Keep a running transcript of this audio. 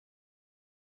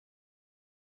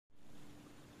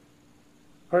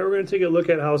Alright, we're going to take a look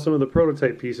at how some of the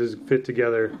prototype pieces fit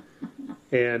together.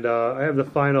 And I have the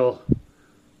final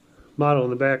model in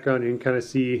the background. You can kind of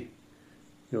see,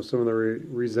 some of the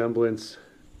resemblance,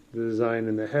 the design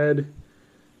in the head.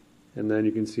 And then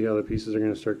you can see how the pieces are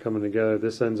going to start coming together.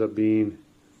 This ends up being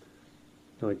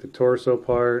like the torso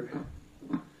part.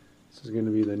 This is going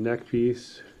to be the neck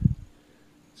piece.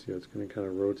 See how it's going to kind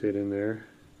of rotate in there.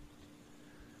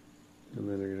 And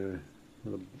then they're going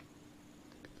to get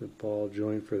the ball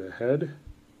joint for the head.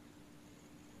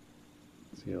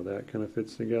 See how that kind of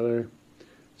fits together.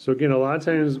 So again, a lot of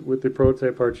times with the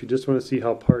prototype parts, you just want to see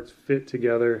how parts fit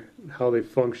together, how they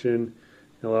function.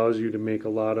 It allows you to make a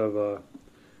lot of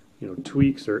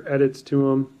tweaks or edits to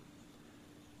them.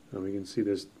 You can see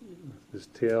this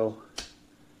tail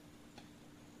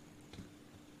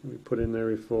we put in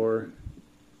there before,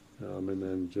 and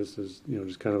then just as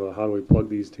just kind of how do we plug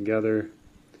these together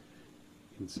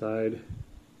inside,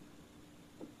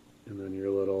 and then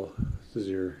this is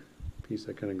your piece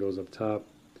that kind of goes up top.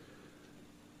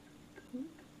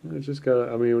 And it's just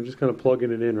we're just kind of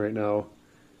plugging it in right now,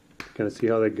 kind of see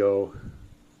how they go,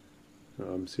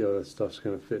 see how that stuff's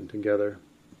kind of fitting together.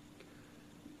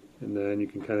 And then you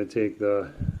can kind of take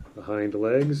the hind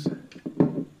legs,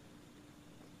 and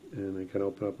they kind of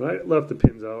open up. And I left the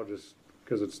pins out just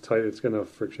because it's tight. It's got enough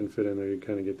friction fit in there. You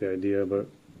kind of get the idea, but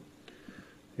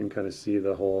you can kind of see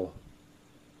the whole.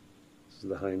 This is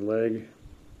the hind leg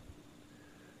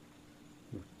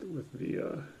with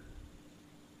the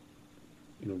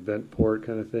vent port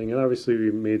kind of thing. And obviously we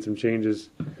made some changes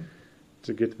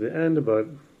to get to the end, but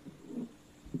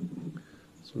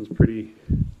this one's pretty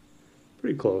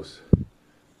close.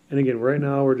 And again, right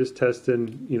now we're just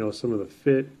testing, some of the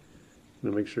fit,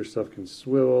 make sure stuff can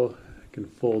swivel, can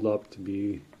fold up to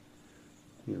be,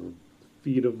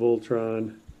 feet of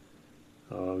Voltron.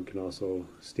 Can also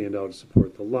stand out to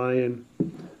support the lion.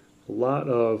 A lot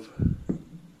of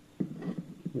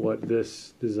what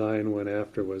this design went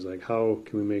after was like, how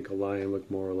can we make a lion look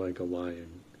more like a lion?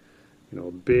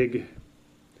 Big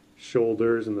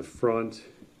shoulders in the front,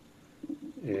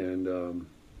 and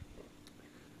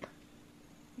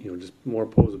just more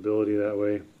posability that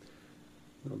way.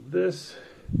 Now this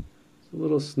is a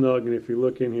little snug, and if you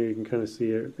look in here, you can kind of see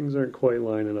it. Things aren't quite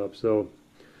lining up. So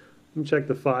we can check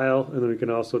the file, and then we can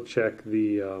also check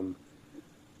the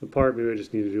part. Maybe I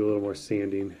just need to do a little more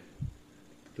sanding.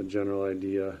 The general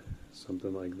idea,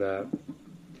 something like that.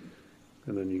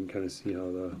 And then you can kind of see how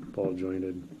the ball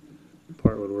jointed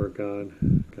part would work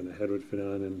on, kind of head would fit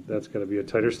on, and that's got to be a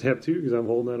tighter snap too because I'm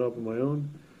holding that up on my own.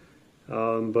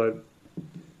 But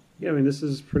yeah, this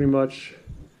is pretty much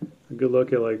a good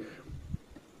look at like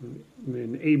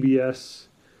an ABS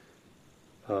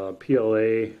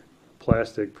PLA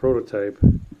plastic prototype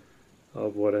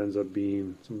of what ends up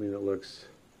being something that looks,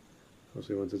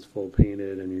 obviously once it's full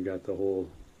painted and you got the whole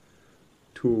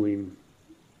tooling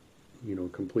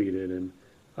completed and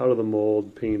out of the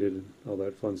mold, painted, all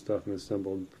that fun stuff, and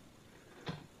assembled,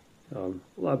 a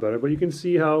lot better. But you can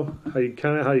see how you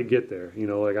get there.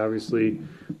 Like obviously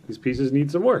these pieces need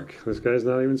some work. This guy's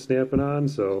not even snapping on,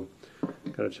 so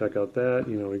got to check out that.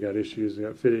 We got issues, we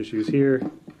got fit issues here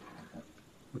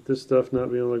with this stuff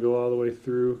not being able to go all the way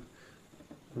through.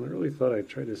 And I really thought I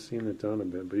tried to sand it down a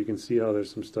bit, but you can see how there's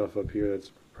some stuff up here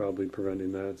that's probably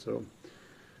preventing that. So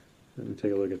let me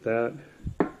take a look at that.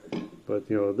 But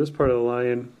this part of the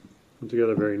lion went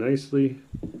together very nicely.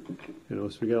 So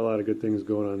we got a lot of good things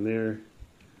going on there.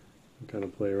 And kind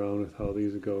of play around with how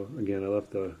these go. Again, I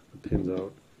left the pins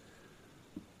out,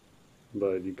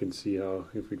 but you can see how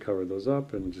if we cover those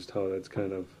up and just how that's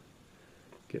kind of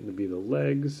getting to be the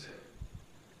legs.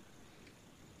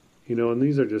 And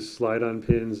these are just slide-on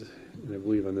pins, and I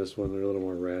believe on this one they're a little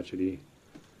more ratchety.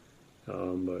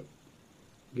 But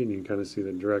again, you can kind of see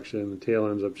the direction. The tail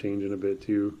ends up changing a bit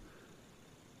too.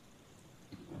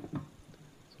 So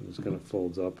it just kind of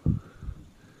folds up.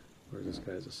 Whereas this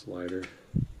guy's a slider.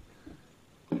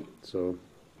 So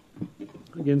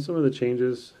again, some of the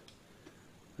changes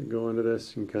that go into this,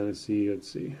 you can kind of see. Let's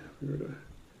see. If we were to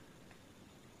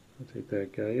take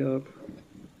that guy up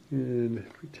and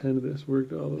pretend this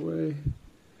worked all the way.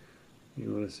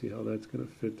 You want to see how that's going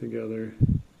to fit together,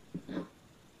 in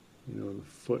the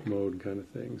foot mode kind of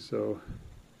thing. So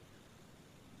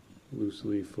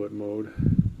loosely foot mode.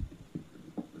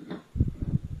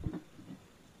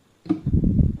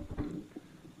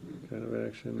 Kind of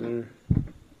action there.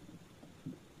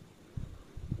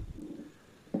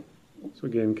 So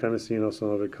again, kind of seeing how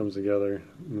some of it comes together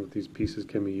and what these pieces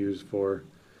can be used for.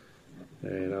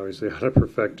 And obviously how to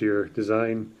perfect your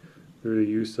design through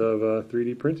the use of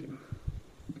 3D printing.